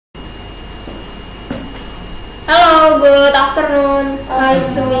Hello, good afternoon. Nice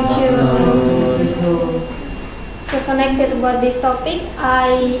to meet you. So connected about this topic,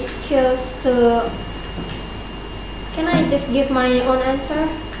 I choose to. Can I just give my own answer?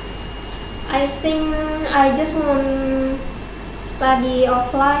 I think I just want study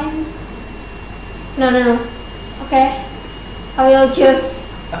offline. No. Okay, I will choose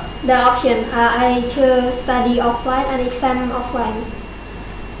the option. I choose study offline and exam offline.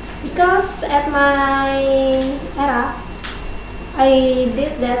 Because at my era, I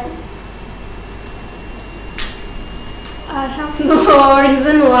did that. I have no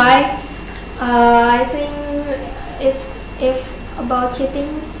reason why. I think it's if about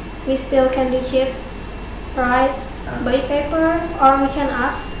cheating, we still can do cheat, right? By paper, or we can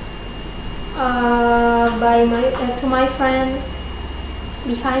ask to my friend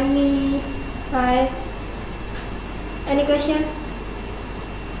behind me, right? Any question?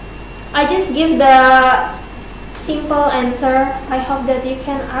 I just give the simple answer. I hope that you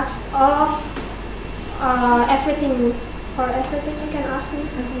can ask all of everything. For everything you can ask me.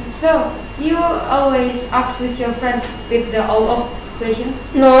 Okay. So you always ask with your friends with the all of question?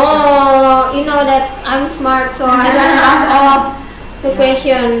 No, you know that I'm smart, so I don't ask all of the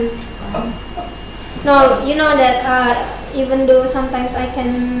question. No, you know that even though sometimes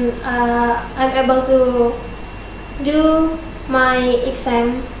I'm able to do my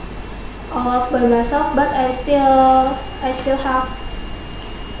exam all of by myself, but I still have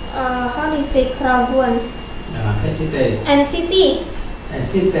how do you say keraguan? Anxiety,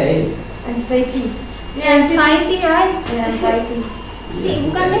 right? Yeah, anxiety. See,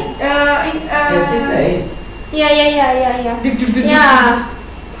 bukan deh? Yeah. Yeah.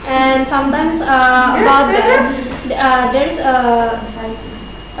 And sometimes about that, there's a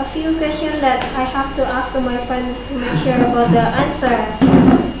few questions that I have to ask to my friend to make sure about the answer.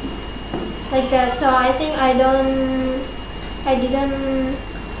 Like that. So I think I didn't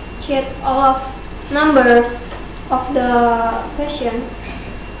check all of numbers of the question.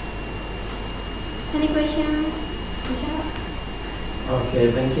 Any question?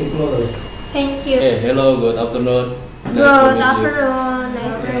 Okay, thank you, close. Thank you. Hey, hello, good afternoon. Good afternoon.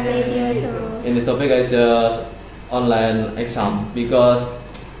 Nice to meet you too. In this topic, I just online exam because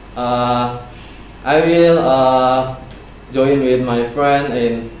I will join with my friend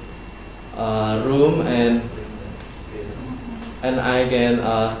in room and I can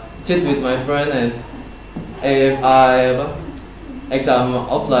sit with my friend, and if I exam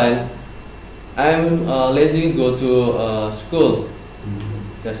offline, I'm lazy go to school.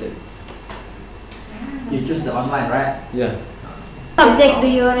 That's it. You choose the online, right? Yeah. Subject do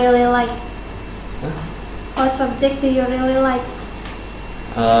you really like? Huh? What subject do you really like?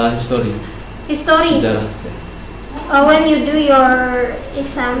 History. History. Cara. When you do your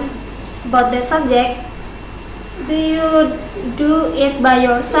exam about that subject, do you do it by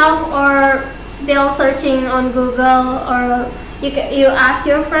yourself or still searching on Google, or you ask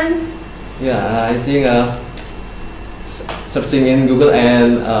your friends? Yeah, I think searching in Google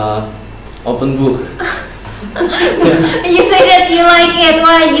and open book. You say that you like it,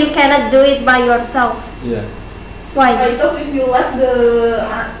 why you cannot do it by yourself? Yeah. Why? I thought if you like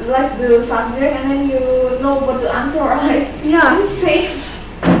the subject and then you know what to answer, right? Yeah. It's safe.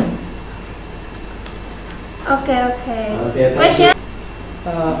 Okay. Okay, Question?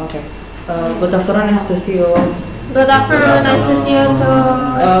 Okay. Good afternoon, nice to see you. Good afternoon, nice to see you too.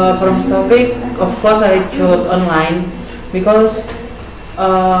 From this topic, of course, I chose online because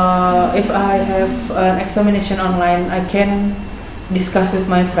if I have an examination online, I can discuss with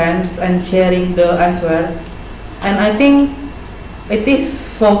my friends and sharing the answer. And I think it is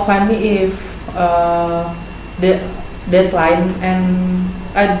so funny if the deadline and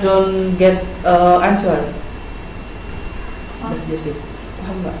I don't get answer. That's it.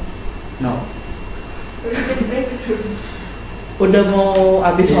 Paham nggak? No. Udah mau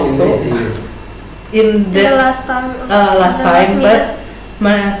habis waktu in The the last time. last time, but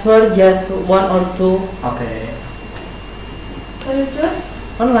my answer just one or two Okay. So you choose?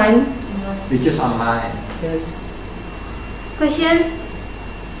 online. You choose online. Yes. Question?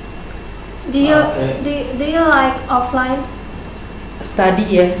 Do you Okay. do you like offline? Study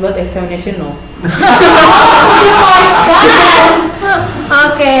yes, but examination no.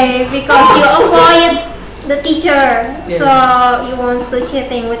 Okay, because you avoid the teacher, Yeah. so you want to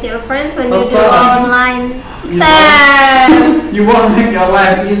cheating with your friends when you Of do course. online exam. You want to make your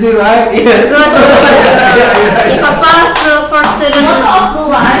life easy, right? Yes. Good. If a first student Not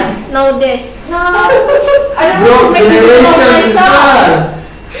offline. know this. No. I don't Blok want to make it for generation is myself. done.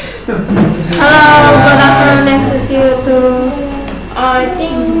 Hello, good afternoon, nice to see you too. I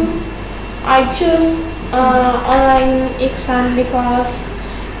think I choose online exam because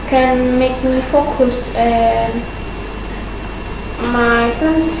can make me focus and my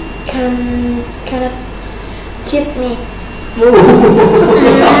friends cannot cheat me.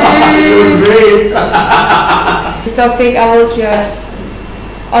 Great. This topic I will choose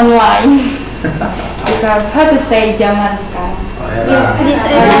online because how to say zaman sekarang.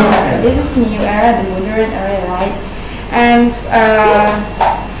 This is new era, the modern era, right? And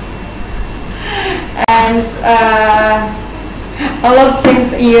a lot of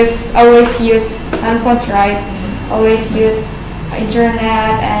things always use handphones, right? Always use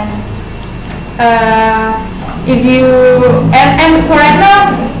internet and if you and for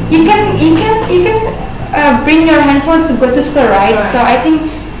now you can bring your handphone to go to school, right? So I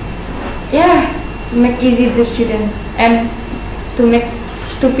think to make easy the student and to make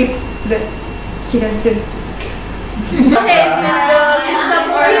stupid the student too. Okay, with the system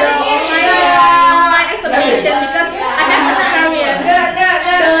or the online examination because I have experience.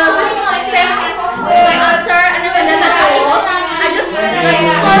 The system same my answer and then when data shows, I just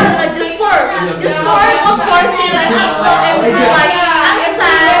score of 40 like so every like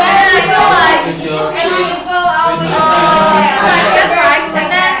answer and then I feel like I said right and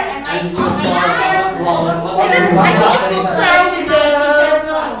then I think it's not fair with the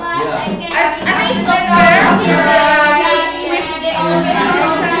I think it's not fair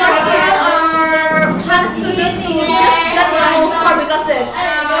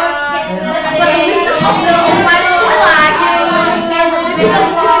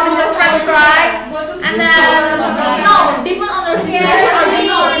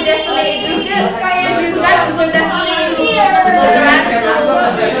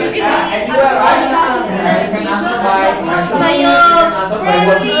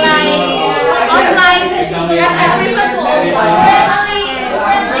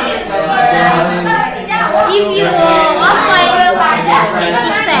if you offline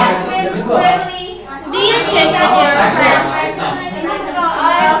exam, do you check with your friends?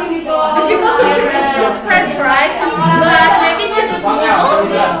 Difficult to check with your friends, right? But maybe check with Google.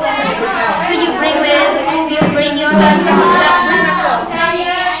 So you bring your phone to just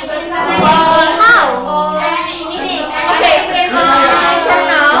bring a phone. How? Okay, for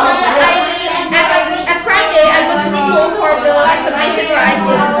now, at Friday I go to school for the examination, right?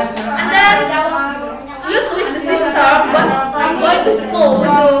 And then you switch the system, but I'm going to school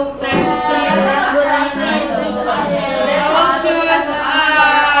with the examinations online.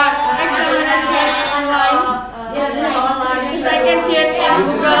 Because I can check on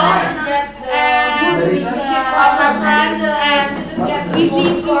Google and check on my friends and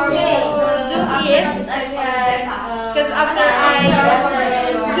easy to do it. Because after I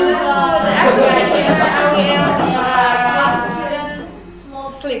do the examinations, I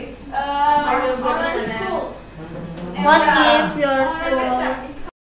will sleep. I will go to school. What if your school